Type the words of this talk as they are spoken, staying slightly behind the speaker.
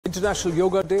International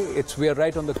Yoga Day, we are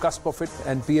right on the cusp of it,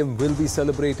 and PM will be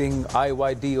celebrating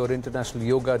IYD, or International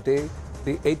Yoga Day,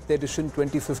 the 8th edition,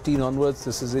 2015 onwards.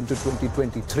 This is into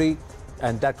 2023,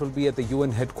 and that will be at the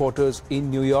UN headquarters in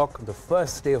New York, the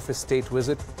first day of his state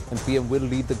visit, and PM will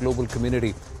lead the global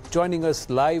community. Joining us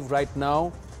live right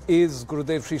now is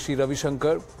Gurudev Shri Ravi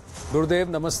Shanker. Gurudev,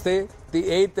 namaste. The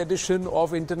 8th edition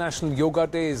of International Yoga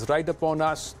Day is right upon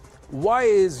us. Why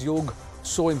is yoga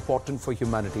so important for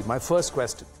humanity? My first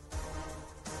question.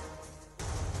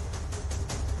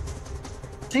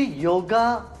 See,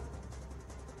 yoga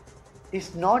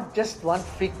is not just one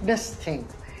fitness thing.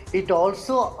 It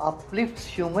also uplifts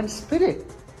human spirit.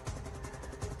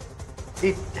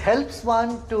 It helps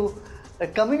one to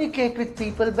communicate with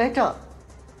people better.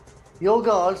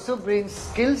 Yoga also brings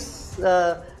skills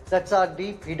that are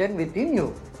deep hidden within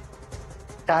you.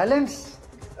 Talents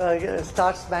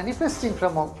starts manifesting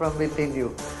from within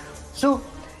you. So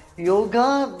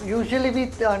yoga, usually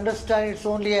we understand it's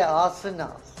only a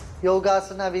asana.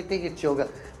 Yogasana, we think it's yoga.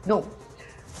 No.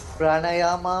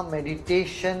 Pranayama,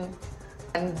 meditation,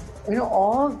 and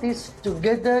all this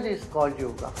together is called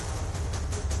yoga.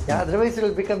 Yeah, otherwise it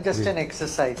will become just an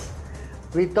exercise.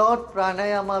 Without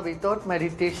pranayama, without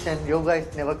meditation, yoga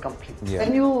is never complete. Yeah.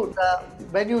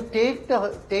 When you take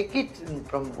it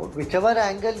from whichever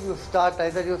angle you start,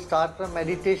 either you start from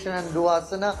meditation and do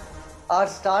asana, or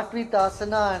start with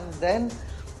asana and then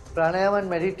pranayama and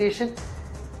meditation,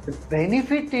 the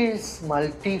benefit is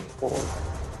multifold.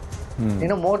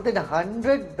 More than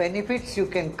 100 benefits you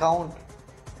can count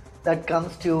that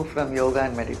comes to you from yoga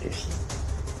and meditation.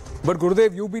 But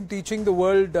Gurudev, you've been teaching the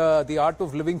world the art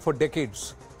of living for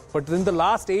decades. But in the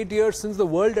last 8 years, since the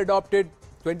world adopted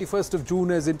 21st of June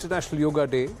as International Yoga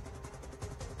Day,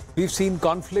 we've seen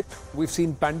conflict, we've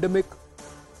seen pandemic.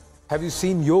 Have you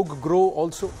seen yoga grow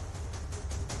also?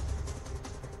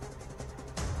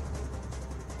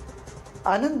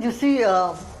 Anand, you see,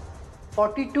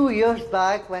 42 years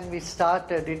back when we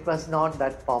started, it was not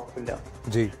that popular.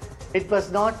 Ji. It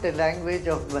was not a language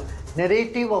of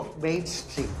narrative of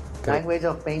mainstream. Okay. Language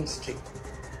of mainstream.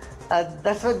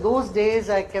 That's why those days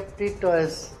I kept it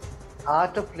as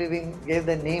art of living, gave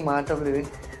the name art of living.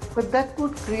 But that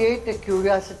would create a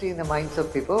curiosity in the minds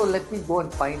of people. Oh, let me go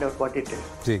and find out what it is.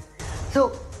 See.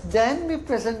 So then we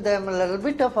present them a little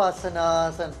bit of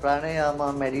asanas and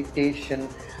pranayama, meditation,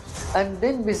 and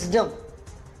then wisdom.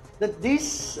 That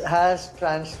this has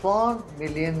transformed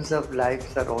millions of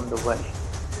lives around the world.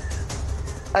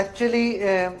 Actually,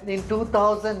 in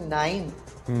 2009,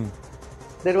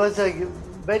 there was a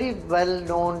very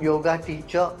well-known yoga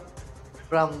teacher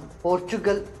from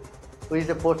Portugal, who is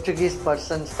a Portuguese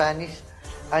person, Spanish,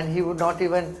 and he would not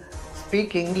even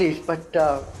speak English, but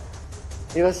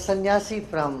he was sannyasi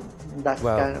from that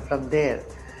from there,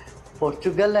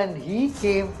 Portugal, and he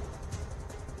came.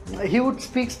 He would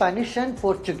speak Spanish and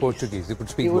Portuguese. He could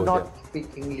speak. He would not speak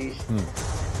English.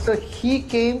 So he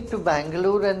came to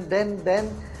Bangalore, and then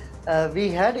we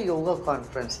had a yoga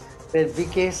conference where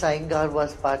B.K. Saingar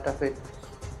was part of it,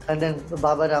 and then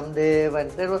Baba Ramdev,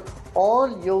 and there were all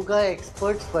yoga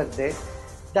experts were there.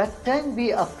 That time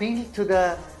we appealed to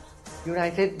the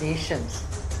United Nations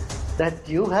that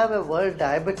you have a World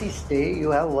Diabetes Day,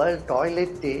 you have World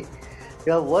Toilet Day,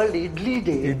 you have World Idli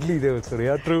Day. Idli Day also,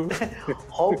 yeah, true.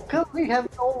 How come we have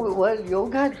no World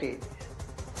Yoga Day?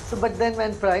 So, but then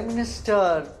when Prime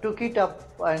Minister took it up,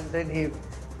 and then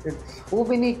so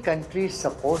many countries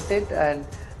supported, and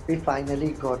we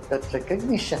finally got that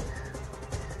recognition.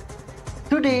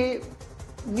 Today,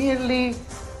 nearly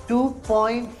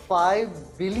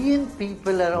 2.5 billion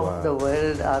people around the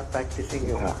world are practicing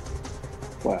yoga.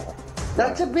 Wow.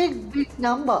 That's a big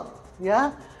number,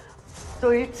 yeah? So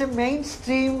it's a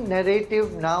mainstream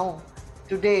narrative now,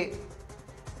 today,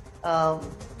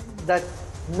 that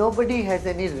nobody has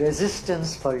any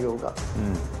resistance for yoga.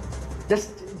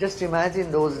 Just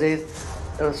imagine those days,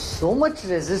 there was so much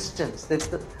resistance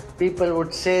that people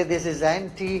would say this is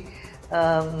anti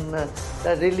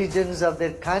the religions of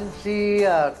their country,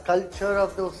 culture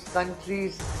of those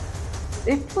countries.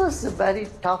 It was a very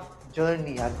tough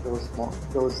journey at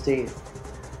those days.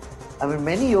 I mean,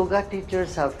 many yoga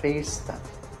teachers have faced that.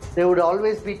 They would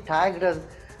always be tagged as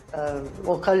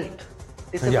occult.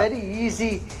 It's a very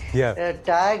easy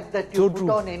tag that you put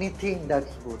on anything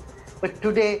that's good. But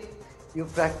today, you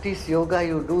practice yoga,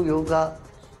 you do yoga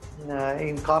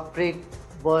in corporate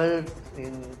world,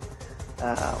 in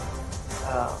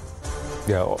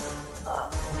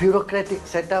bureaucratic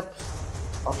setups,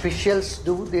 officials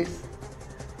do this.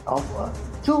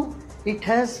 So it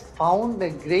has found a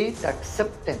great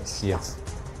acceptance. Yes.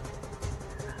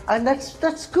 And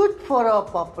that's good for our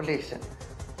population.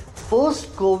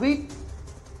 Post-COVID,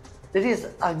 there is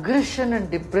aggression and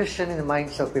depression in the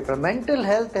minds of people. Mental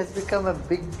health has become a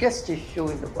biggest issue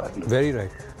in the world. Very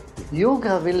right.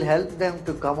 Yoga will help them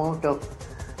to come out of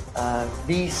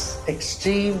these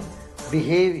extreme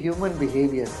human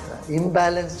behaviors,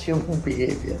 imbalanced human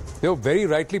behavior. You're very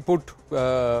rightly put,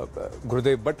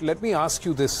 Gurudev. But let me ask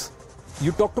you this.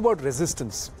 You talked about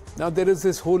resistance. Now there is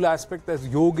this whole aspect that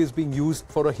yoga is being used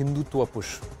for a Hindutva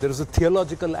push. There is a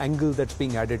theological angle that's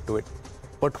being added to it.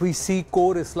 But we see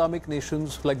core Islamic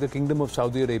nations like the Kingdom of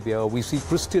Saudi Arabia, we see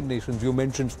Christian nations, you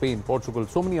mentioned Spain, Portugal,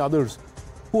 so many others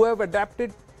who have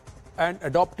adapted and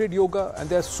adopted yoga, and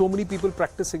there are so many people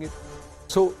practicing it.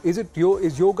 So is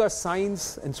yoga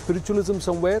science and spiritualism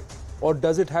somewhere, or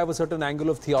does it have a certain angle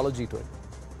of theology to it?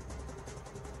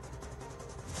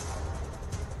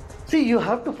 See, you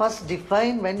have to first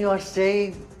define when you are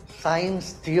saying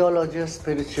science, theology, or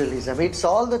spiritualism. It's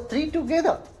all the three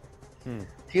together.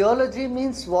 Theology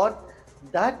means what?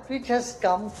 That which has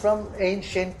come from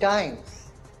ancient times.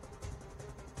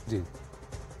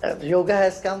 Yoga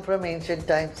has come from ancient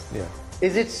times. Yeah.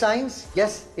 Is it science?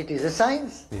 Yes, it is a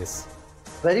science. Yes.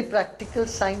 Very practical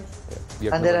science.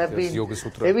 Yeah. And there have been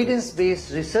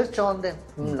evidence-based research on them.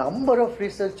 Number of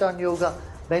research on yoga,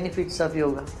 benefits of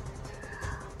yoga.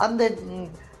 And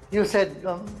then you said,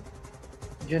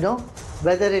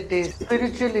 whether it is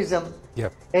spiritualism,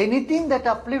 anything that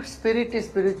uplifts spirit is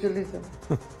spiritualism.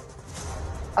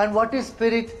 And what is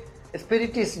spirit?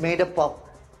 Spirit is made up of,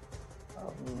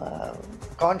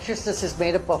 consciousness is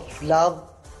made up of love,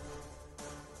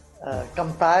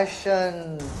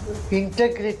 compassion,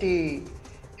 integrity,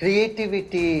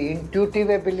 creativity, intuitive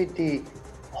ability,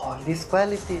 all these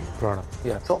qualities. Prana.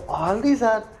 Yeah. So all these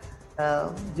are,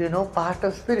 part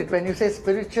of spirit. When you say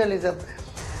spiritualism,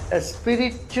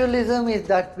 spiritualism is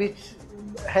that which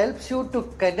helps you to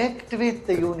connect with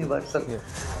the universal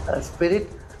spirit,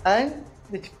 and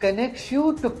which connects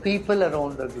you to people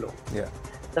around the globe. Yeah.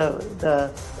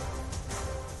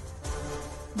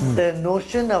 The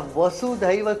notion of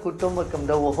Vasudhaiva Kutumbakam,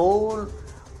 the whole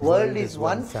world is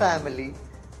one family,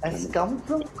 has come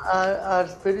from our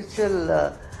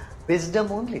spiritual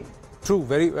wisdom only. True,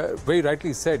 very, very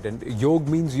rightly said. And yoga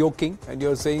means yoking, and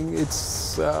you're saying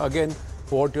it's again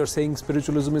what you're saying.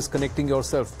 Spiritualism is connecting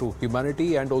yourself to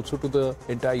humanity and also to the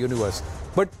entire universe.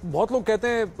 But बहुत लोग कहते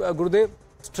हैं गुरुदेव,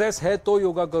 stress है तो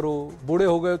योगा करो, बूढ़े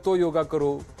हो गए तो योगा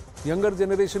करो, यंगर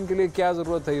जनरेशन के लिए क्या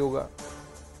जरूरत है योगा?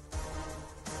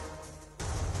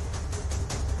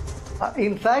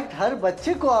 इनफैक्ट हर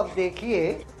बच्चे को आप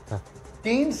देखिए,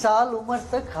 3 साल उम्र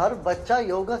तक हर बच्चा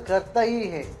योगा करता ही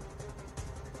है.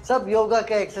 सब योगा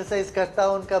का एक्सरसाइज करता है,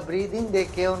 उनका ब्रीदिंग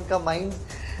देख के उनका माइंड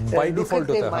बाय डिफॉल्ट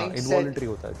होता है, इनवॉलंटरी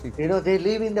होता है. They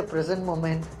live in the present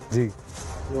moment. जी.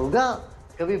 योगा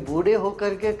कभी बूढ़े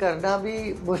होकर के करना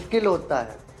भी मुश्किल होता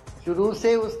है. शुरू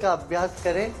से उसका अभ्यास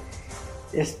करें,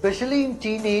 specially in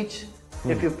teenage.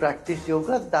 If you practice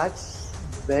yoga, that's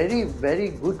very very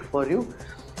good for you,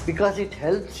 because it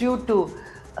helps you to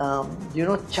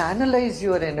channelize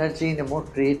your energy in a more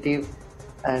creative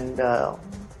and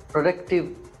productive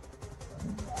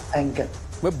angle.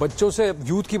 मैं बच्चों से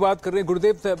यूथ की बात कर रहे हैं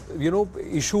गुरुदेव.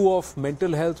 Issue of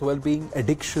mental health, wellbeing,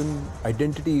 addiction,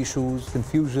 identity issues,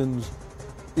 confusions.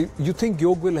 You think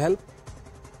yoga will help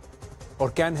or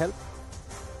can help?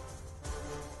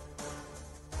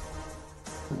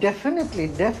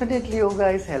 Definitely yoga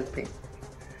is helping.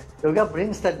 Yoga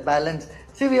brings that balance.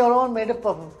 See, we are all made up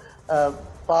of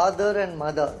father and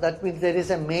mother. That means there is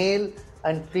a male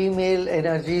and female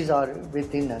energies are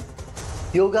within us.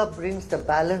 Yoga brings the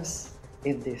balance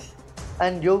in this.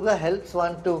 And yoga helps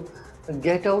one to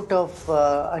get out of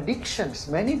addictions,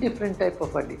 many different type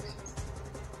of addictions.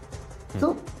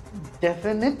 So,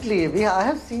 definitely, I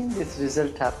have seen this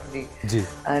result happening.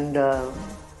 And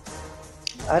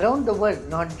around the world,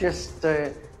 not just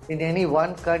in any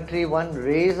one country, one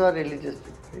race or religious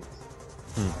place.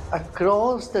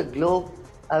 Across the globe,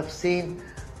 I've seen,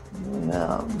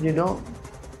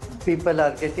 people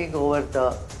are getting over the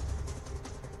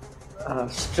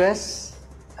stress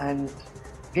and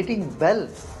getting well,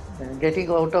 and getting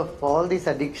out of all these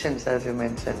addictions, as you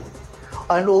mentioned.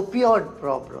 And opioid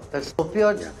problem. That's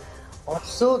opioids.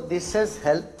 Also, this has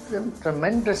helped them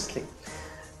tremendously.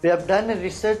 We have done a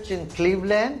research in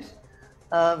Cleveland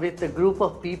with a group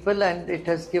of people, and it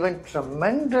has given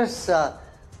tremendous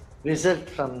result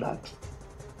from that.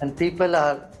 And people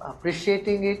are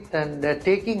appreciating it, and they're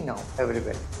taking now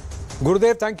everywhere.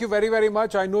 Gurudev, thank you very, very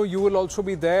much. I know you will also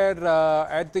be there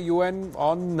at the UN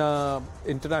on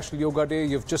International Yoga Day.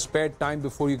 You've just spared time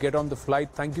before you get on the flight.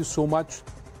 Thank you so much.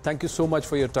 Thank you so much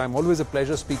for your time. Always a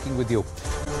pleasure speaking with you.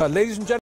 Ladies and gentlemen.